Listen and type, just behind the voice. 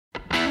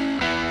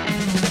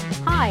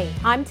Hi,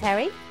 I'm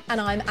Terry,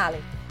 And I'm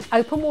Ali.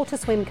 open water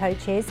swim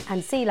coaches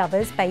and sea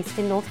lovers based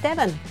in North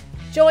Devon.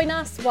 Join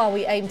us while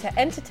we aim to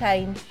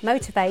entertain,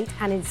 Motivate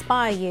and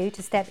inspire you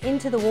to step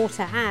into the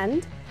water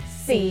and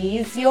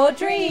seize your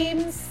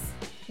dreams.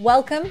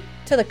 Welcome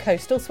to the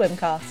Coastal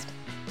Swimcast.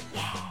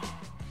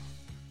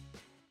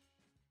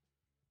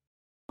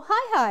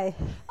 Hi.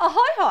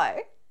 Oh,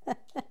 hi.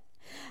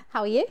 How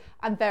are you?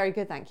 I'm very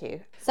good, thank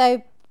you.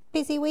 So,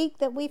 busy week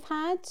that we've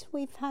had.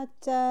 We've had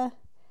a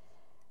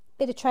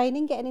bit of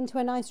training, getting into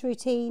a nice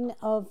routine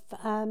of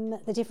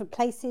the different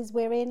places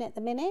we're in at the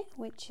minute,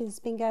 which has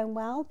been going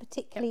well.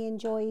 Particularly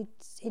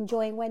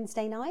enjoying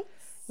Wednesday nights.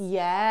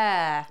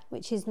 Yeah.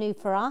 Which is new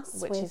for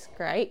us. Which is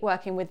great,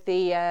 working with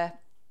the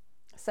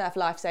Surf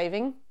Life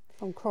Saving.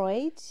 From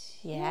Croyd.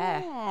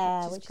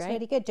 Yeah, which is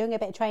really good. Doing a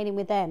bit of training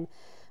with them,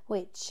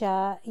 which,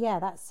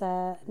 that's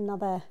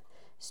another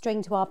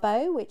string to our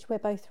bow, which we're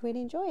both really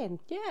enjoying.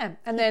 Yeah,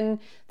 and then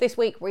this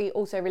week we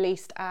also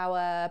released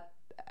our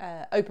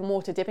open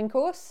water dipping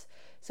course.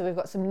 So we've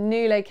got some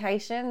new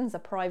locations, a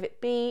private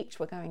beach,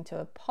 we're going to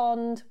a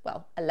pond,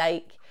 a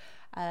lake.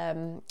 Up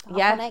on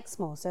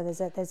Exmoor, so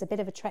there's a bit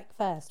of a trek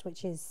first,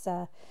 which is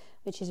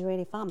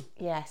really fun.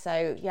 Yeah,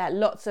 so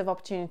lots of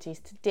opportunities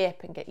to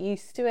dip and get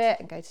used to it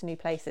and go to new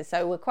places.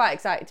 So we're quite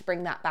excited to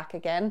bring that back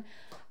again.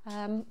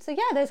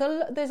 There's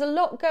a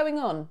lot going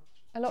on.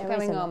 A lot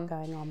going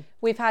on.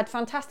 We've had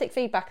fantastic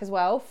feedback as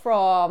well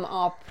from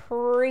our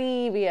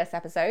previous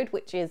episode,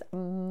 which is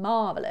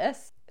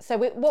marvellous. So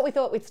what we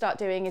thought we'd start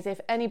doing is if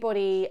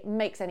anybody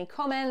makes any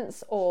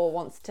comments or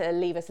wants to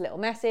leave us a little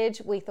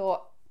message, we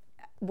thought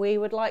we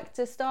would like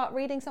to start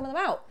reading some of them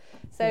out.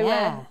 So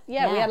we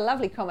had a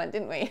lovely comment,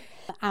 didn't we?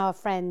 Our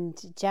friend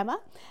Gemma,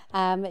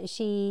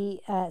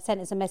 she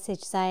sent us a message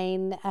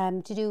saying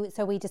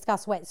so we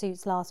discussed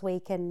wetsuits last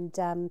week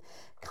and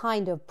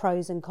kind of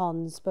pros and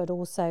cons, but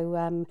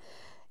also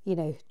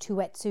to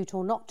wetsuit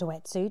or not to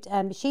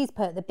wetsuit. She's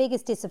put, the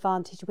biggest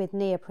disadvantage with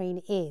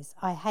neoprene is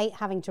I hate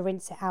having to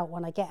rinse it out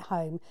when I get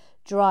home,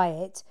 dry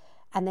it,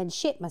 and then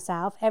shit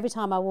myself every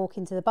time I walk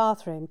into the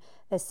bathroom.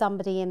 There's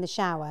somebody in the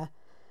shower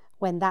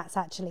when that's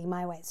actually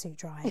my wetsuit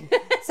drying.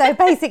 So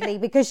basically,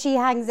 because she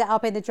hangs it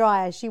up in the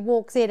dryer, she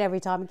walks in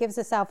every time and gives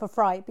herself a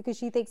fright because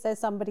she thinks there's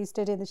somebody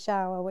stood in the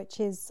shower, which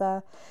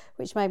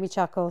made me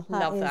chuckle.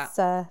 Love that.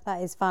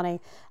 That is funny.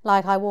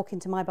 Like, I walk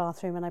into my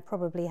bathroom and I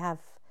probably have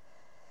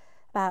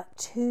about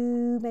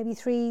 2, maybe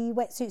 3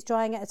 wetsuits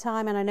drying at a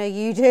time, and I know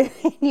you do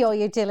in your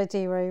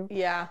utility room.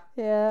 Yeah,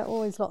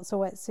 always lots of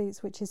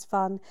wetsuits, which is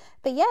fun.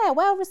 But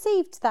well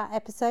received that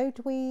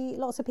episode.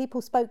 Lots of people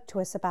spoke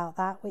to us about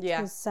that, which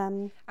was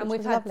and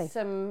we've had lovely.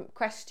 Some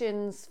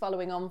questions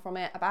following on from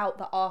it about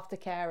the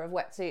aftercare of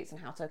wetsuits and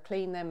how to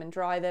clean them and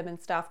dry them and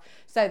stuff.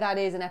 So that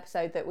is an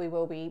episode that we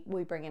will be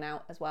bringing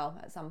out as well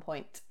at some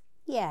point.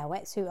 Yeah,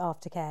 wetsuit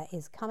aftercare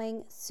is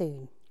coming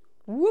soon.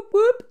 Whoop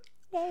whoop.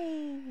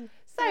 Yay.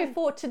 So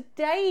for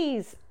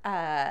today's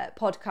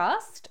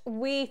podcast,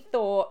 we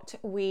thought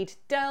we'd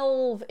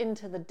delve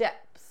into the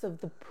depths of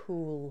the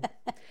pool.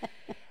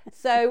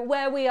 So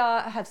where we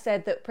have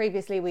said that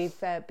previously we've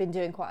been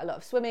doing quite a lot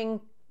of swimming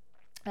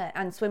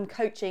and swim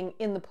coaching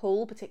in the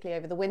pool, particularly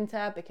over the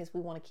winter, because we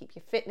want to keep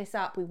your fitness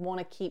up. We want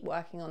to keep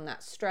working on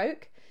that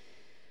stroke.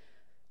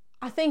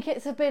 I think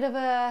it's a bit of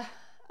a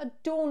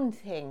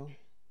daunting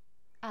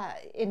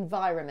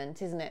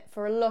environment, isn't it,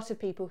 for a lot of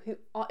people who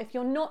are, if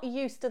you're not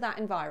used to that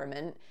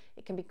environment,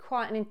 it can be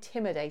quite an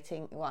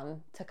intimidating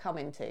one to come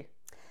into.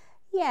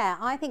 Yeah,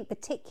 I think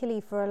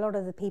particularly for a lot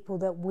of the people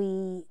that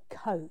we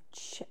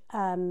coach,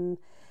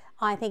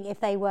 I think if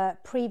they were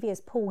previous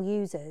pool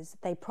users,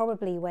 they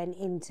probably went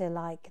into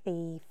like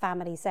the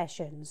family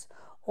sessions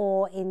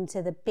or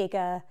into the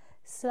bigger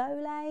slow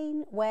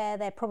lane where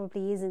there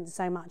probably isn't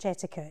so much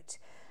etiquette,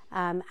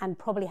 and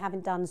probably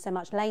haven't done so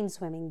much lane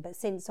swimming. But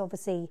since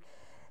obviously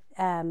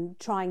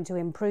trying to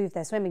improve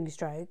their swimming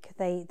stroke,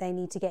 they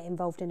need to get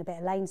involved in a bit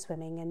of lane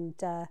swimming,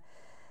 and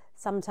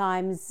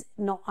sometimes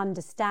not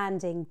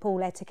understanding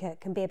pool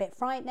etiquette can be a bit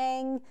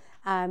frightening.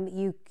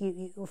 You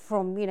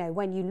from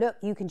when you look,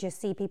 you can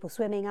just see people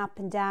swimming up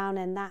and down,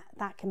 and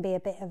that can be a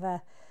bit of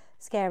a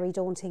scary,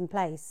 daunting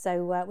place.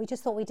 So we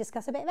just thought we'd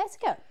discuss a bit of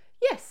etiquette.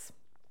 Yes.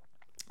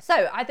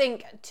 So I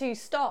think to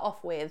start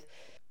off with,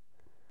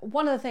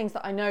 one of the things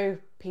that I know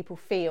people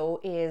feel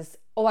is,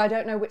 I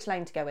don't know which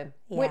lane to go in.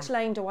 Yeah. Which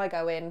lane do I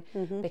go in?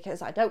 Mm-hmm.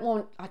 Because I don't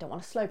want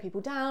to slow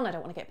people down. I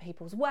don't want to get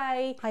people's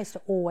way. I used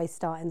to always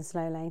start in the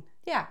slow lane.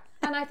 Yeah.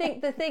 And I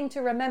think the thing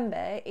to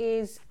remember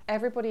is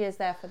everybody is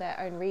there for their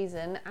own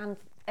reason, and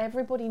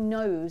everybody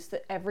knows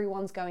that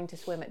everyone's going to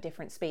swim at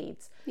different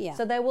speeds. Yeah.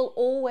 So there will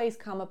always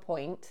come a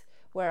point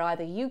where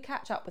either you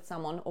catch up with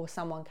someone or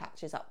someone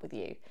catches up with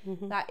you.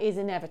 Mm-hmm. That is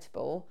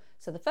inevitable.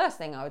 So the first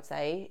thing I would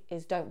say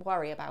is don't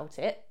worry about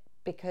it,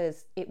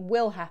 because it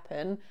will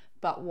happen,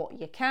 but what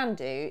you can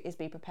do is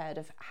be prepared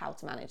of how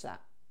to manage that.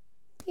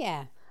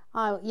 Yeah.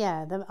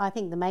 I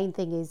think the main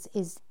thing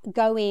is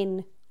go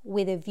in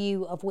with a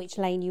view of which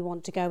lane you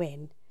want to go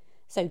in.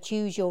 So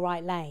choose your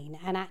right lane,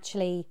 and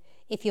actually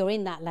if you're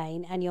in that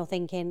lane and you're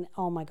thinking,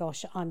 oh my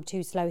gosh, I'm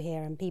too slow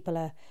here and people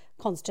are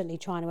constantly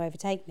trying to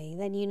overtake me,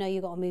 then you know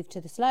you've got to move to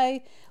the slow.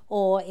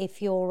 Or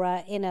if you're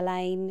in a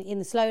lane, in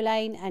the slow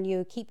lane, and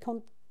you keep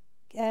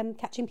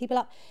catching people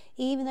up,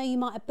 even though you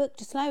might have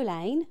booked a slow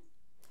lane,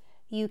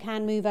 you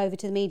can move over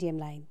to the medium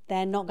lane.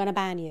 They're not going to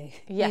ban you.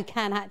 Yeah. You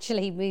can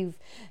actually move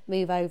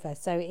over.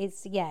 So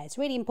it's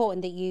really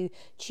important that you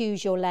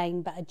choose your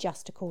lane but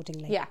adjust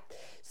accordingly. Yeah.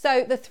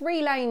 So the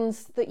 3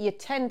 lanes that you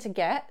tend to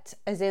get,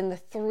 as in the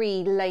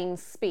 3 lane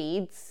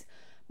speeds,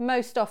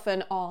 most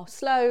often are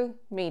slow,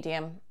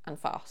 medium and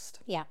fast.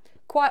 Yeah.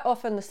 Quite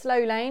often the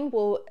slow lane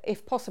will,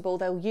 if possible,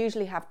 they'll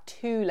usually have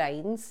 2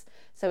 lanes.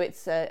 So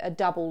it's a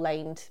double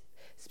laned,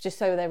 just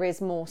so there is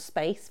more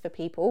space for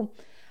people.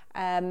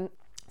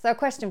 So a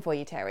question for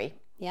you, Terry.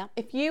 Yeah.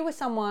 If you were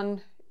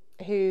someone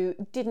who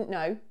didn't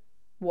know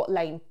what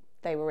lane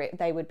they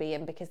would be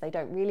in, because they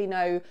don't really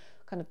know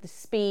kind of the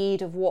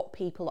speed of what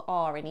people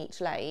are in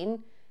each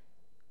lane,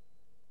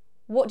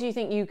 what do you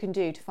think you can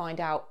do to find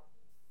out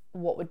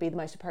what would be the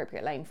most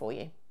appropriate lane for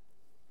you?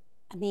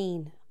 I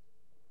mean,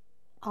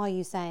 are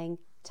you saying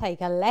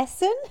take a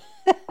lesson?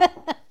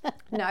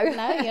 No.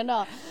 No, you're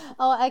not.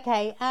 Oh,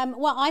 okay.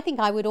 Well, I think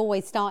I would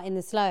always start in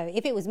the slow.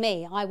 If it was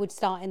me, I would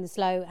start in the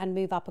slow and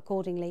move up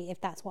accordingly if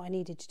that's what I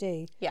needed to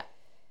do. Yeah.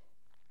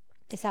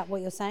 Is that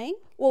what you're saying?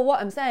 Well, what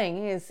I'm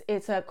saying is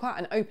it's quite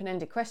an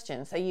open-ended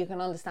question, so you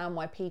can understand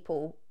why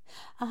people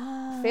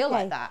feel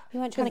like that. You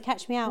weren't trying to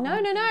catch me out. No.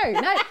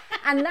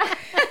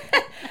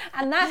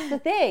 And that's the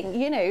thing,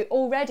 you know,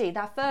 already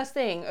that first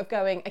thing of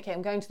going, okay,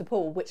 I'm going to the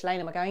pool, which lane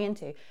am I going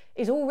into,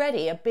 is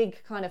already a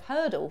big kind of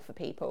hurdle for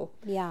people.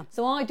 Yeah.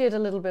 So I did a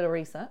little bit of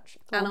research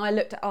and I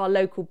looked at our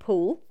local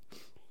pool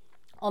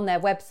on their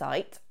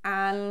website,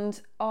 and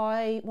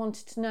I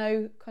wanted to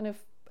know kind of,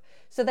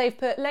 so they've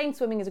put lane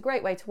swimming is a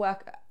great way to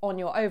work on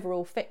your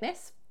overall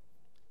fitness.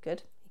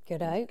 Good.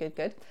 Good.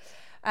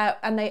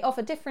 And they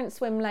offer different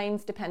swim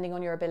lanes depending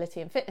on your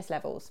ability and fitness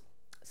levels.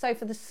 So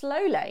for the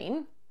slow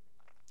lane,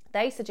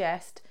 they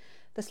suggest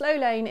the slow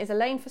lane is a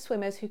lane for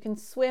swimmers who can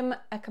swim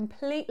a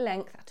complete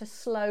length at a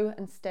slow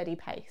and steady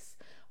pace.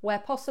 Where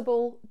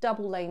possible,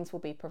 double lanes will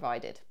be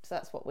provided. So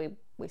that's what we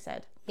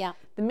said. Yeah.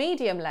 The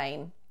medium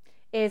lane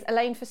is a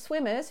lane for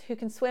swimmers who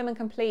can swim and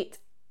complete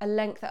a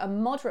length at a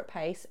moderate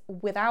pace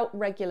without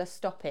regular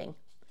stopping.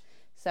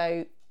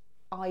 So,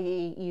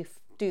 i.e. you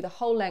do the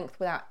whole length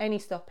without any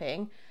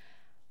stopping.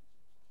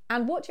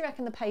 And what do you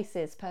reckon the pace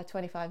is per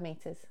 25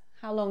 metres?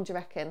 How long do you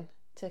reckon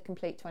to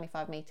complete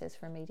 25 metres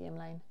for a medium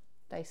lane,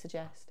 they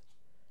suggest?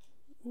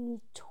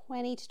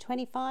 20 to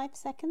 25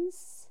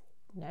 seconds?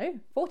 No,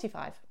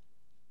 45.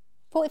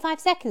 45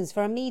 seconds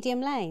for a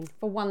medium lane?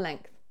 For one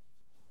length.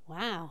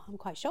 Wow, I'm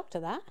quite shocked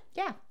at that.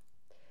 Yeah.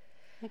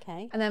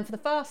 Okay. And then for the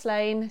fast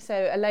lane,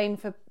 so a lane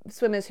for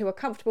swimmers who are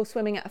comfortable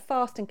swimming at a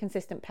fast and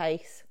consistent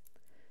pace.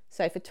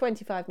 So for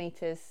 25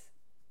 metres,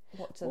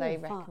 what do they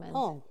recommend?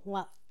 Oh,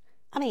 well,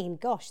 I mean,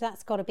 gosh,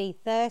 that's got to be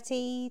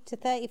 30 to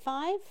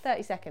 35?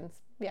 30 seconds,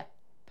 yeah,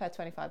 per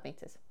 25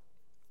 metres.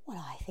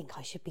 Well, I think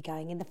I should be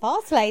going in the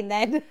fast lane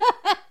then.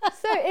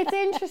 So it's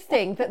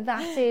interesting that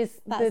that's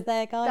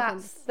their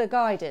guidance. That's the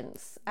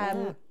guidance.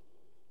 Yeah.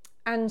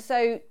 And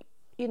so,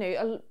 you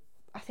know,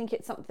 I think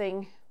it's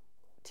something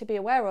to be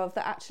aware of,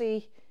 that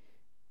actually,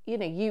 you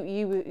know,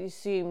 you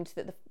assumed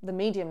that the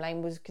medium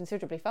lane was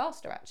considerably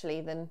faster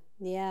actually than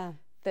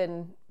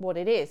what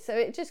it is. So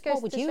it just goes to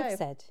show. What would you have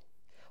said?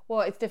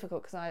 Well, it's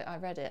difficult because I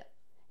read it.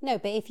 No,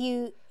 but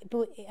you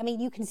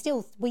can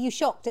still, were you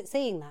shocked at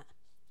seeing that?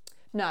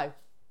 No.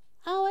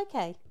 Oh,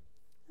 okay.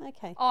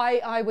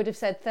 I would have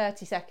said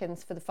 30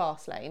 seconds for the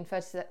fast lane,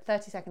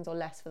 30 seconds or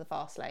less for the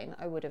fast lane.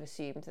 I would have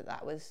assumed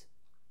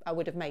I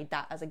would have made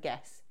that as a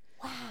guess.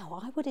 Wow,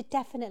 I would have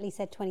definitely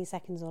said 20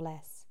 seconds or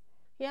less.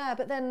 Yeah,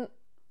 but then...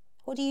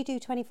 What do you do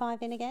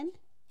 25 in again?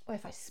 Well,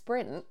 if I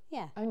sprint,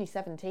 only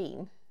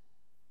 17.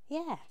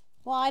 Yeah.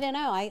 Well, I don't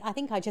know. I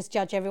think I just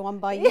judge everyone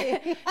by you.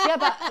 Yeah,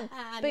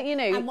 but you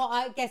know... And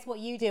I guess what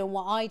you do and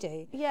what I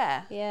do.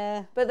 Yeah.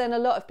 Yeah. But then a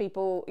lot of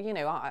people, you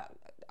know,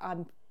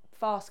 I'm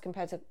fast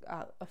compared to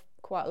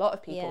quite a lot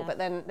of people, but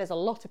then there's a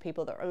lot of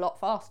people that are a lot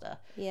faster.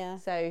 Yeah.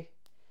 So,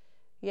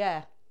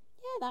 yeah.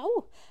 Yeah,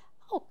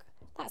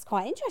 that's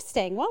quite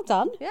interesting. Well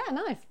done. Yeah,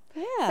 nice.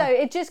 Yeah. So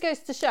it just goes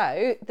to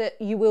show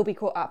that you will be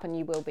caught up and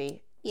you will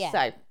be. Yeah.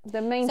 So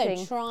the main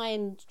thing.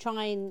 So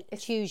try and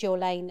choose your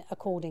lane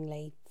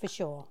accordingly, for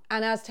sure.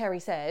 And as Terry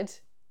said,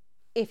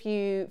 if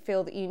you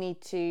feel that you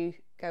need to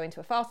go into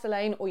a faster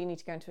lane or you need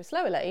to go into a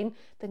slower lane,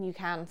 then you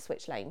can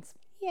switch lanes.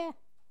 Yeah.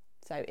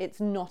 So it's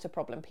not a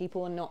problem.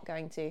 People are not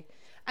going to.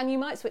 And you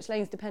might switch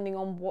lanes depending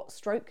on what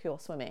stroke you're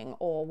swimming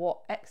or what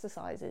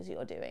exercises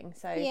you're doing.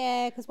 So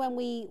yeah, because when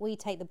we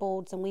take the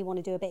boards and we want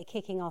to do a bit of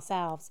kicking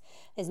ourselves,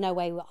 there's no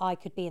way I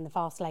could be in the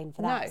fast lane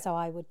for that. No. So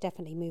I would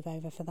definitely move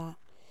over for that.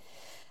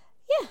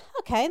 Yeah,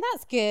 okay,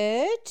 that's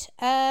good.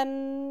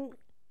 And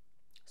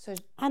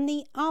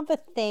the other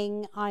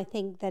thing I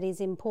think that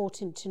is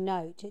important to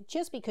note,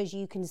 just because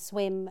you can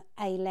swim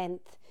a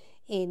length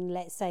in,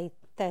 let's say,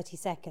 30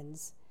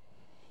 seconds,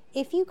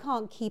 if you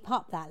can't keep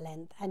up that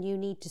length and you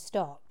need to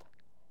stop,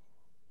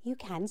 you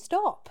can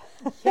stop.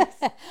 Yes.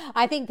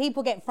 I think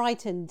people get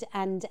frightened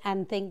and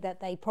think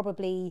that they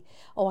probably,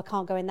 oh, I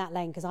can't go in that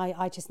lane because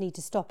I just need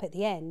to stop at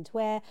the end.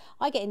 Where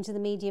I get into the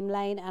medium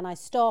lane and I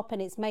stop,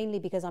 and it's mainly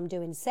because I'm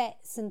doing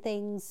sets and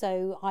things.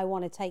 So I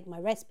want to take my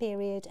rest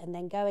period and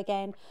then go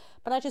again.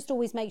 But I just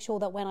always make sure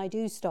that when I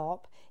do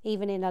stop,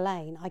 even in a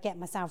lane, I get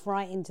myself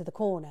right into the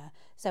corner.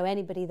 So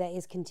anybody that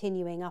is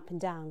continuing up and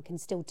down can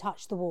still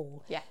touch the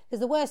wall. Yeah. Because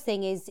the worst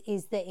thing is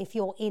that if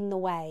you're in the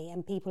way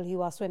and people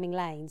who are swimming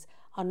lanes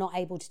are not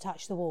able to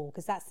touch the wall,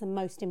 because that's the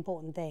most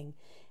important thing.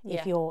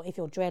 If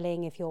you're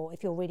drilling, if you're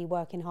really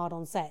working hard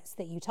on sets,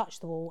 that you touch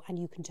the wall and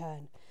you can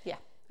turn. Yeah,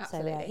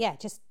 absolutely. So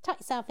just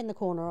tuck yourself in the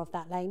corner of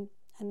that lane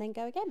and then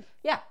go again.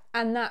 Yeah,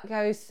 and that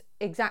goes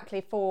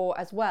exactly for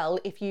as well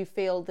if you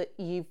feel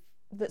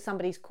that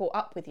somebody's caught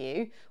up with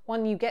you.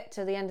 When you get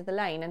to the end of the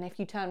lane, and if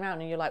you turn around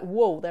and you're like,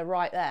 whoa, they're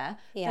right there,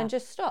 then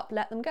just stop,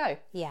 let them go.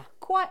 Yeah.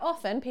 Quite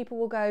often people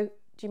will go,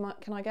 do you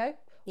mind, can I go?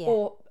 Yeah.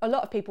 Or a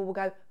lot of people will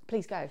go,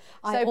 please go.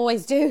 I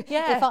always do.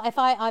 Yeah. If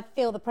I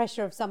feel the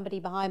pressure of somebody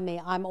behind me,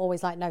 I'm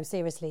always like, no,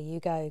 seriously, you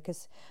go.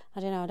 Because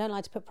I don't know, I don't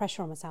like to put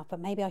pressure on myself, but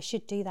maybe I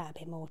should do that a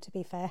bit more, to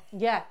be fair.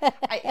 Yeah.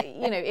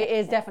 It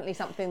is definitely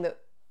something that,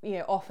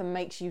 often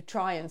makes you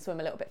try and swim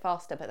a little bit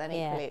faster, but then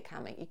equally it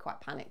can make you quite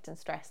panicked and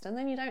stressed, and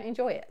then you don't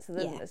enjoy it. So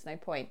then there's no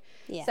point.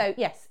 Yeah. So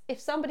yes, if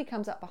somebody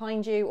comes up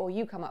behind you or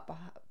you come up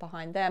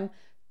behind them,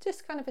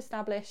 just kind of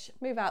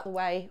move out the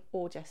way,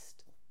 or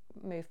just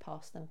move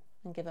past them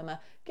and give them a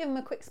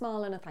quick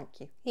smile and a thank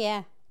you.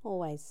 Yeah,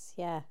 always.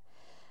 Yeah.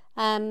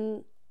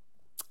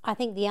 I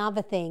think the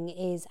other thing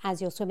is,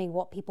 as you're swimming,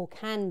 what people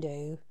can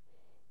do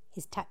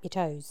is tap your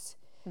toes.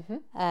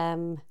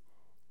 Mm-hmm.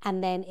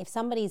 And then if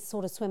somebody's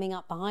sort of swimming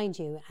up behind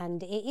you,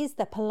 and it is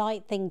the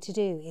polite thing to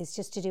do, is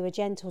just to do a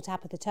gentle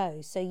tap of the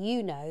toes, so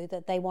you know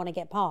that they want to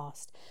get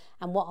past.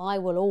 And what I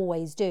will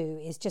always do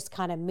is just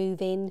kind of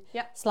move in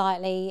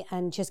slightly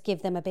and just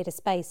give them a bit of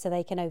space so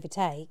they can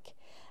overtake.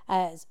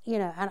 And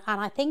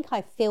I think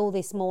I feel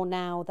this more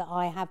now that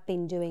I have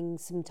been doing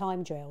some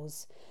time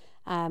drills.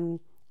 And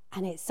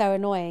it's so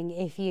annoying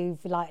if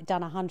you've like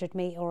done 100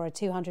 metre or a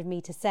 200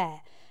 metre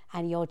set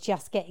and you're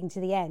just getting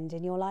to the end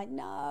and you're like,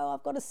 no,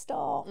 I've got to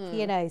stop,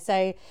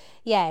 So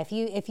yeah,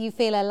 if you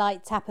feel a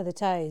light tap of the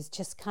toes,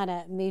 just kind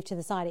of move to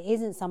the side. It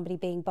isn't somebody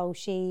being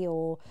bolshy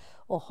or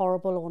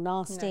horrible or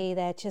nasty. No.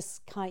 They're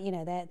just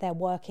they're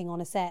working on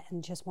a set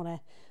and just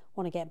want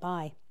to get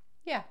by.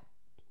 Yeah.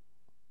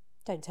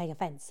 Don't take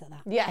offence at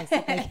that. Yeah.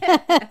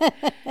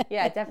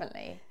 Yeah,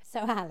 definitely. So,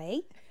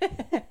 Ali,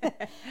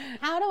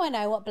 how do I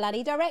know what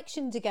bloody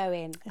direction to go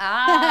in?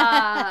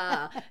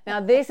 Now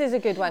this is a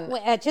good one.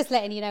 Just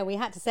letting you know, we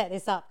had to set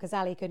this up because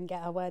Ali couldn't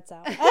get her words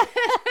out.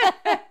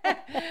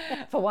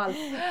 For once.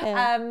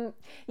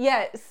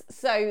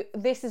 So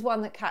this is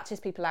one that catches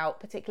people out,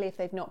 particularly if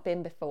they've not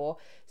been before.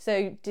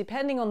 So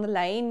depending on the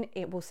lane,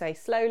 it will say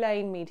slow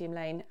lane, medium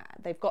lane.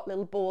 They've got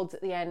little boards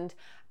at the end,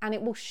 and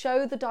it will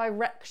show the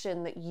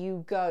direction that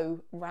you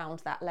go round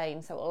that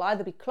lane. So it will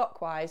either be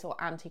clockwise or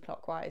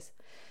anti-clockwise.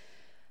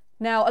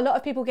 Now, a lot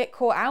of people get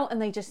caught out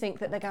and they just think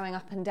that they're going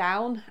up and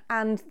down,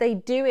 and they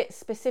do it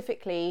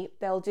specifically.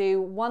 They'll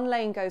do one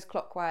lane goes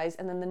clockwise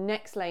and then the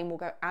next lane will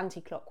go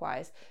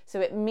anti-clockwise.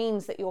 So it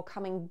means that you're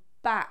coming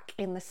back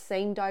in the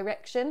same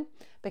direction,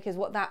 because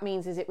what that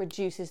means is it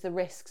reduces the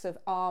risks of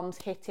arms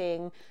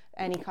hitting,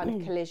 any kind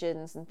of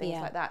collisions and things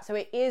like that. So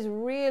it is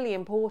really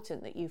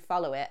important that you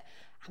follow it.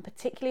 And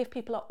particularly if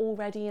people are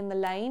already in the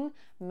lane,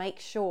 make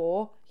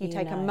sure you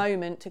take a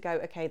moment to go,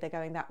 okay, they're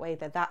going that way,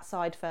 they're that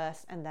side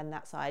first and then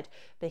that side,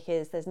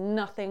 because there's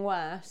nothing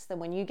worse than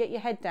when you get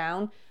your head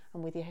down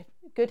and with your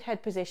good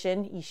head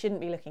position, you shouldn't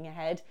be looking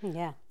ahead.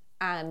 Yeah.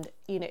 And,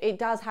 it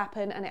does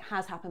happen, and it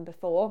has happened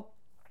before.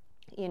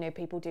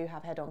 People do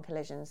have head-on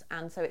collisions.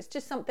 And so it's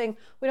just something,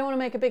 we don't want to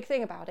make a big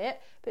thing about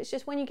it, but it's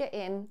just when you get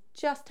in,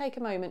 just take a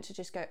moment to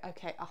just go,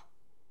 okay,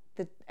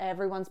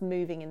 everyone's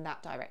moving in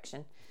that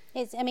direction.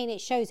 It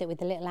shows it with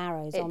the little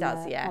arrows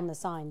on the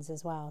signs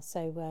as well.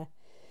 So,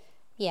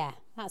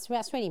 that's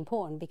really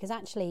important, because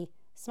actually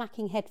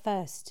smacking head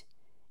first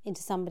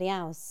into somebody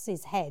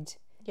else's head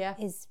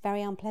is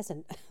very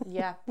unpleasant.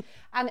 Yeah.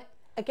 And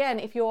again,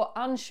 if you're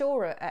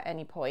unsure at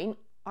any point,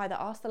 either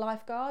ask the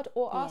lifeguard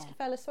or ask a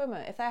fellow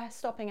swimmer. If they're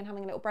stopping and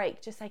having a little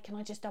break, just say, can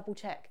I just double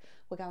check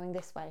we're going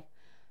this way?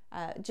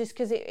 Just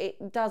because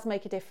it does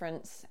make a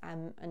difference,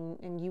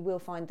 and you will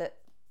find that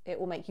it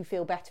will make you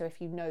feel better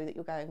if you know that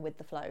you're going with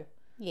the flow.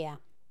 Yeah.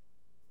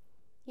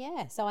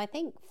 So I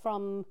think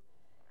from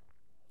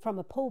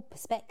a pool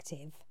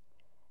perspective,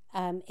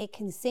 it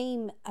can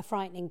seem a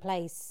frightening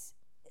place,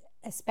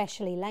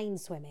 especially lane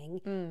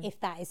swimming, if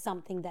that is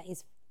something that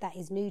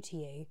is new to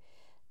you.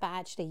 But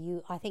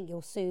actually, I think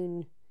you'll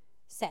soon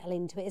settle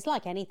into it. It's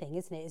like anything,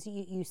 isn't it?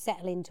 You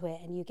settle into it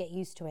and you get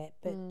used to it.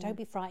 But don't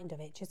be frightened of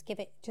it. Just give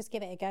it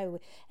a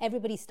go.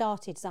 Everybody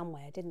started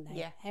somewhere, didn't they?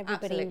 Yeah,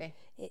 everybody absolutely.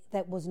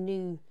 That was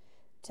new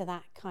to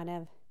that kind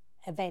of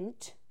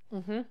event.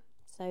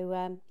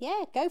 So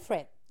go for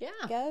it. Yeah,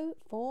 go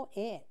for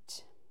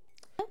it.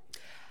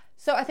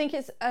 So I think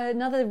it's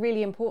another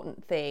really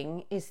important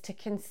thing is to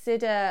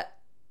consider,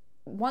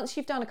 once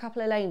you've done a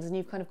couple of lanes and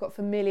you've kind of got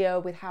familiar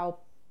with how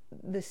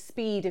the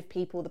speed of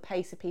people, the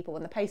pace of people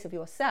and the pace of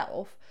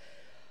yourself,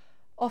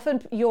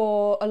 often a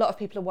lot of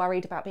people are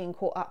worried about being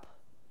caught up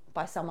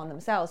by someone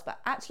themselves. But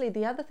actually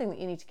the other thing that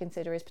you need to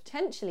consider is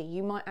potentially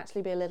you might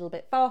actually be a little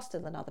bit faster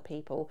than other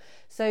people.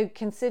 So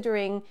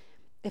considering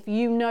if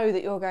you know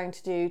that you're going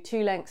to do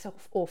 2 lengths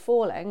or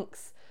 4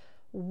 lengths,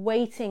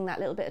 waiting that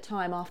little bit of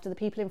time after the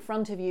people in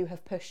front of you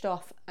have pushed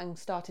off and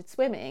started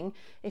swimming,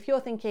 if you're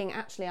thinking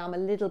actually I'm a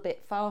little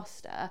bit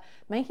faster,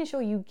 making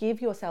sure you give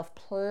yourself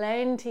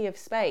plenty of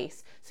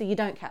space so you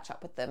don't catch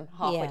up with them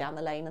halfway down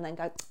the lane and then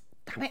go,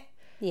 damn it.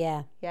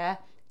 Yeah.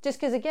 Just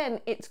because,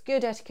 again, it's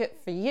good etiquette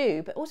for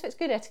you, but also it's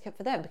good etiquette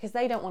for them because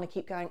they don't want to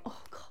keep going,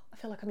 oh God, I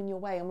feel like I'm in your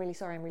way, I'm really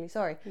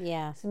sorry.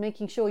 Yeah. So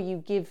making sure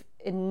you give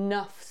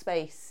enough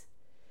space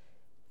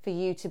for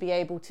you to be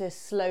able to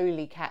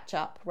slowly catch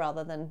up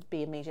rather than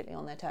be immediately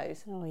on their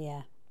toes. Oh,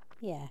 yeah.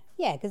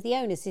 Because the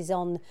onus is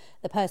on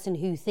the person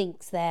who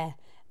thinks they're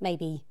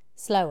maybe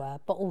slower,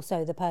 but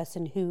also the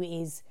person who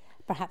is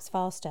perhaps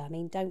faster. I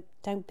mean,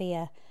 don't be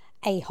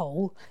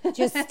a-hole.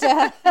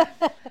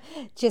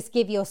 Just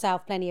give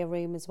yourself plenty of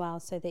room as well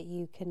so that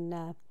you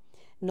can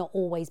not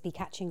always be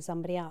catching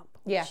somebody up.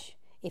 Yeah.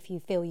 If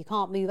you feel you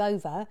can't move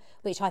over,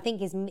 which I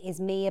think is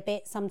me a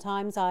bit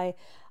sometimes. I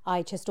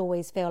just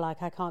always feel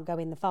like I can't go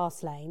in the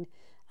fast lane.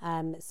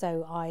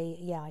 So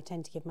I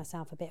tend to give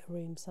myself a bit of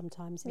room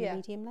sometimes in the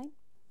medium lane.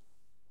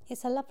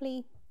 It's a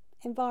lovely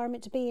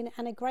environment to be in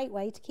and a great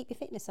way to keep your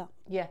fitness up.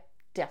 Yeah,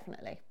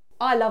 definitely.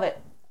 I love it.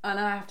 And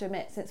I have to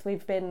admit, since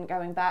we've been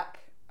going back,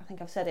 I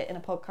think I've said it in a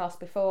podcast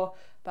before,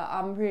 but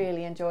I'm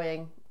really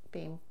enjoying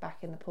being back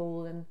in the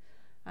pool.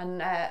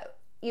 And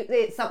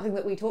it's something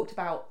that we talked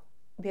about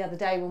the other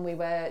day when we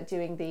were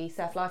doing the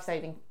surf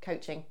lifesaving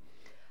coaching,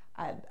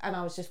 and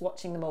I was just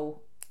watching them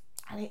all,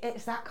 and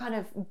it's that kind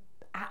of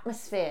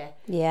atmosphere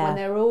when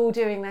they're all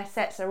doing their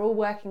sets, they're all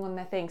working on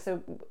their thing.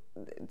 So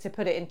to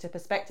put it into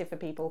perspective for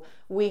people,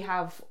 we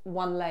have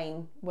one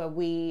lane where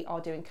we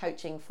are doing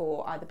coaching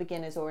for either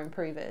beginners or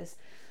improvers,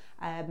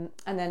 and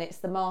then it's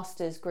the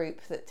masters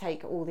group that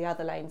take all the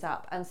other lanes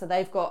up, and so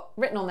they've got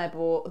written on their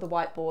board, the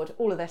whiteboard,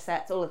 all of their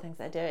sets, all the things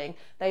they're doing.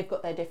 They've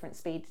got their different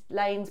speed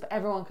lanes, but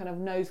everyone kind of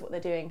knows what they're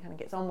doing, kind of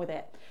gets on with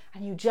it.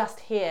 And you just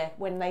hear,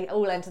 when they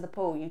all enter the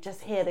pool, you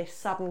just hear this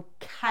sudden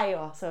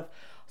chaos of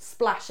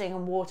splashing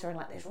and water and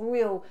like this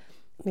real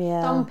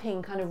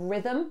thumping kind of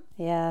rhythm.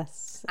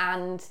 Yes.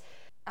 And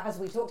as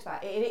we talked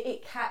about,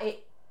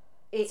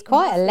 it's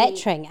quite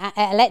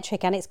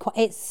electric, and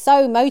it's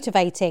so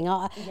motivating.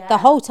 The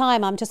whole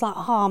time I'm just like,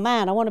 oh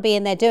man, I want to be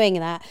in there doing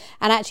that.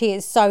 And actually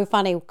it's so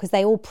funny because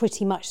they all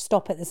pretty much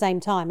stop at the same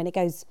time, and it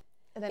goes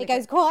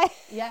quiet.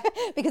 Yeah.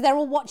 Because they're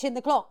all watching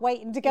the clock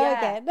waiting to go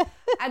again.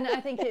 And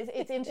I think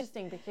it's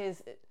interesting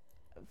because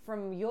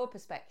from your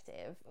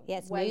perspective,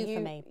 it's new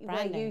for me,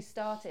 brand new. You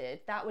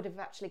started, that would have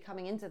actually,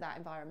 coming into that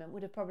environment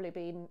would have probably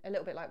been a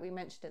little bit like we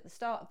mentioned at the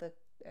start of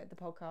the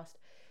podcast,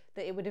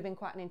 that it would have been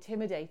quite an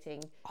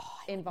intimidating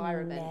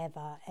environment.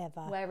 Never,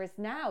 ever. Whereas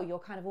now you're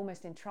kind of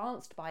almost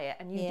entranced by it,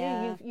 and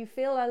you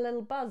feel a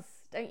little buzz,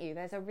 don't you?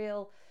 There's a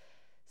real,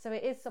 so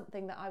it is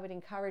something that I would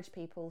encourage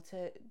people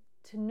to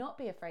not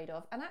be afraid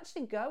of, and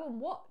actually go and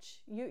watch.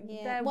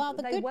 Well,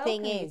 the good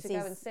thing is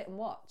go and sit and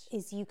watch.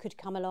 Is you could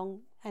come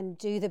along and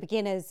do the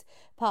beginners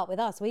part with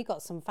us. We've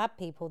got some fab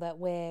people that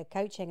we're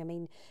coaching. I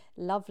mean,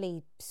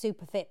 lovely,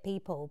 super fit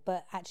people,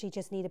 but actually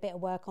just need a bit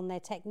of work on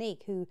their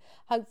technique, who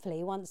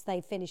hopefully once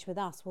they finish with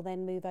us will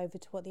then move over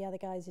to what the other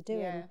guys are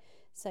doing. Yeah.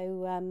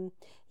 So,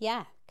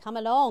 come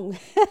along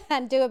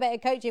and do a bit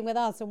of coaching with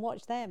us and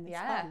watch them. It's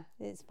fun.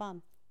 It's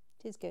fun.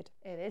 It is good.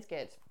 It is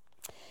good.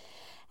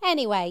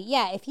 Anyway,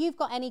 if you've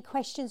got any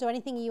questions or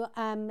anything you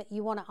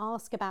want to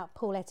ask about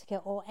pool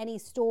etiquette, or any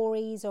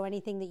stories or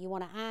anything that you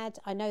want to add,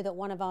 I know that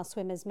one of our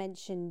swimmers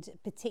mentioned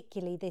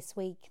particularly this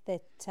week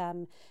that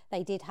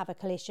they did have a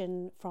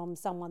collision from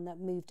someone that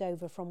moved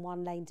over from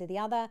one lane to the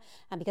other,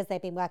 and because they've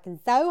been working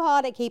so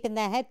hard at keeping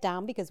their head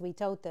down, because we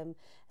told them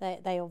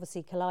that they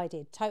obviously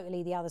collided,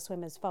 totally the other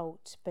swimmer's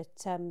fault, but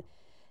can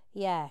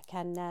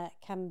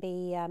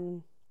be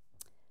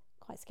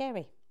quite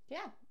scary.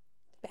 Yeah.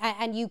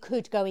 And you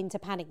could go into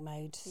panic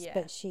mode,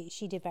 but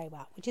she did very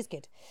well, which is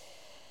good.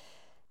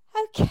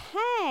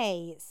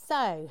 Okay,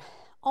 so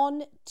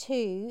on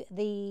to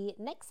the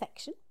next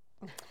section,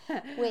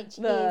 which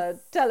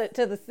is Tell It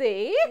to the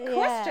Sea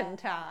question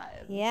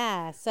time.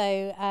 Yeah,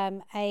 so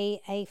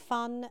a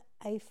fun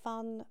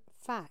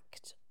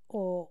fact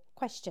or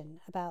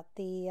question about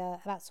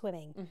about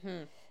swimming.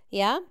 Mm-hmm.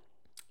 Yeah.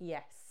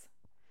 Yes.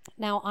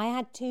 Now I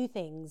had 2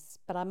 things,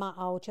 but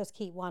I'll just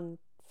keep one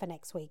for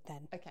next week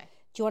then. Okay.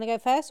 Do you want to go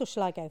first, or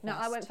shall I go first? No,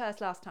 I went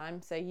first last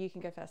time, so you can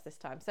go first this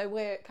time. So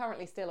we're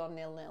currently still on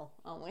 0-0,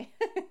 aren't we?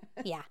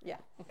 Yeah. Yeah,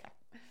 okay.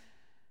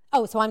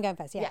 Oh, so I'm going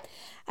first, yeah.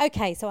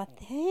 Okay, so I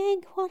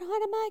think, what am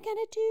I going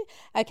to do?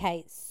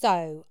 Okay,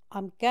 so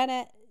I'm going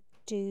to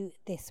do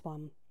this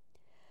one.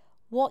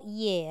 What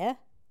year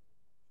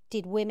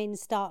did women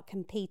start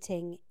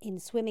competing in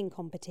swimming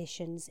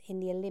competitions in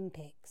the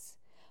Olympics?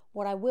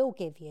 What I will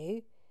give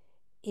you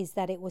is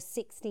that it was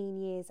 16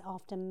 years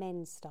after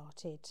men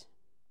started.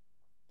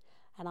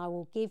 And I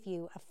will give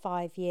you a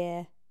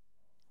 5-year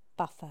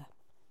buffer.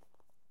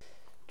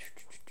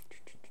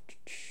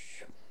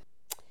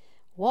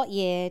 What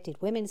year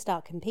did women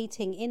start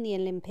competing in the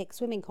Olympic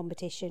swimming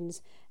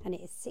competitions? And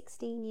it is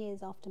 16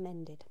 years after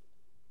men did.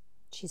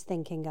 She's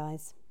thinking,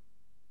 guys.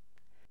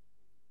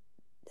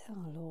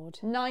 Oh, Lord.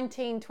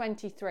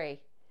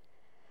 1923.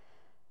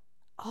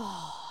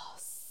 Oh,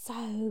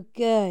 so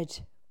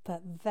good,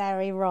 but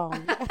very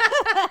wrong.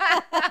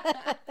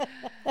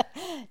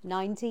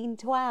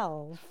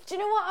 1912. Do you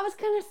know what? I was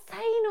going to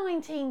say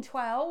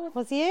 1912.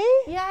 Was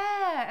you?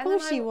 Yeah. Of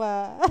course you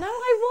were. No,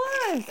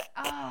 I was.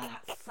 Oh,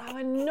 that's so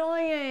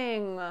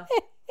annoying.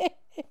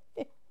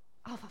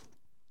 Oh,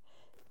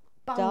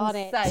 for Darn bum's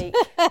it. sake.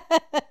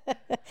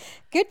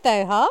 Good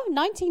though, huh?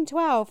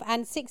 1912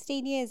 and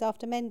 16 years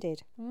after men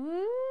did.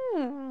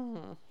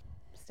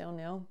 Still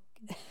nil.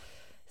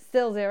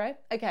 Still 0.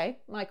 Okay,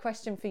 my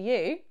question for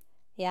you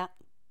Yeah.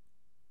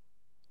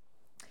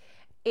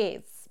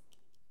 is,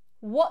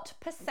 what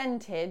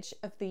percentage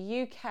of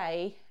the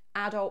UK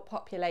adult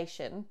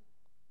population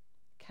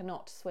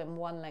cannot swim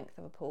one length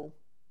of a pool?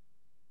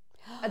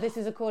 This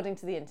is according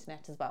to the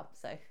internet as well.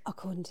 So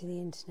According to the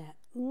internet.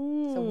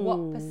 So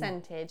what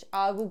percentage?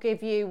 I will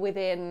give you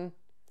within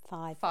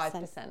 5%.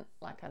 5%,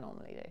 like I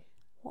normally do.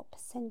 What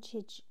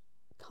percentage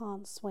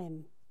can't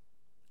swim?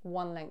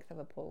 One length of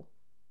a pool.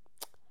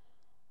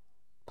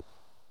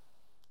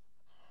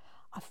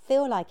 I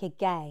feel like,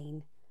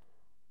 again,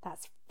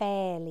 that's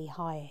fairly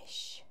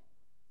highish.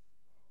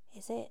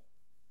 Is it?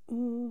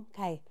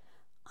 Okay,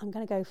 I'm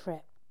going to go for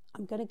it.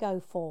 I'm going to go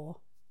for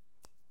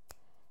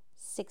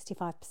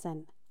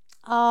 65%.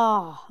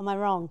 Oh, am I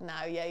wrong?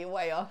 No, yeah, you're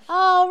way off.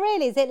 Oh,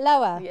 really? Is it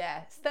lower?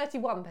 Yeah, it's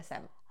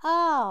 31%.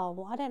 Oh,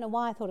 well, I don't know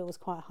why I thought it was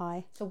quite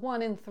high. So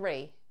 1 in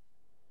 3.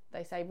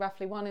 They say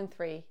roughly 1 in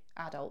 3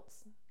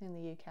 adults in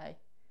the UK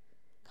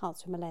Can't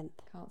swim a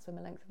length. can't swim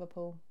a length of a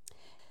pool.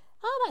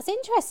 Oh, that's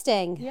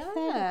interesting.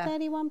 Yeah.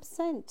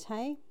 31%,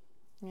 hey?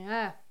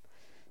 Yeah.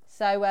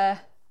 So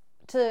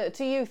to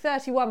you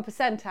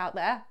 31% out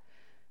there,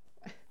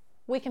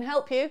 we can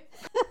help you.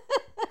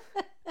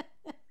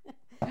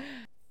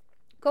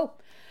 Cool.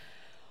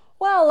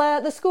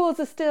 Well, the scores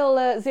are still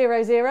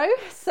 0-0.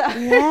 So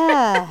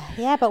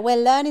Yeah, but we're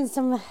learning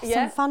some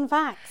fun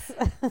facts.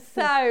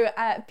 So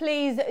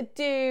please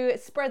do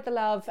spread the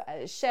love,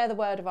 share the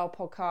word of our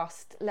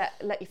podcast, let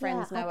your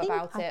friends know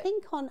about it. I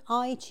think on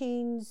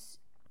iTunes,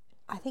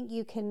 I think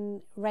you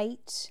can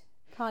rate,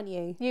 can't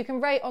you? You can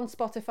rate on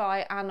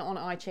Spotify and on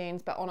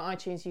iTunes, but on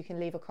iTunes you can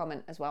leave a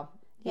comment as well.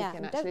 You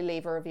can actually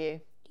leave a review.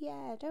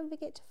 Yeah, don't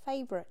forget to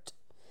favourite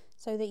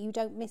so that you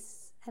don't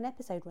miss an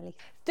episode release.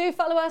 Do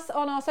follow us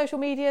on our social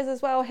medias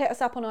as well. Hit us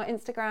up on our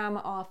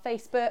Instagram, our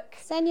Facebook.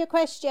 Send your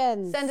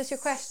questions. Send us your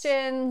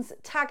questions.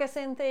 Tag us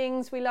in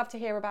things. We love to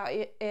hear about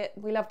it.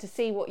 We love to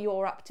see what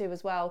you're up to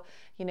as well.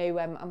 You know,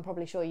 I'm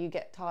probably sure you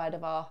get tired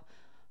of our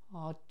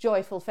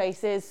joyful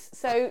faces.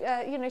 So,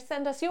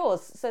 send us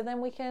yours so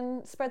then we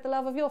can spread the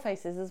love of your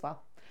faces as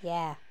well.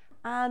 Yeah.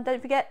 And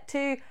don't forget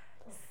to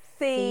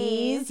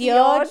seize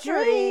your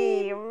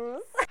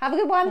dreams. Have a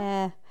good one.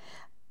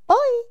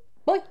 Bye.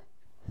 Bye.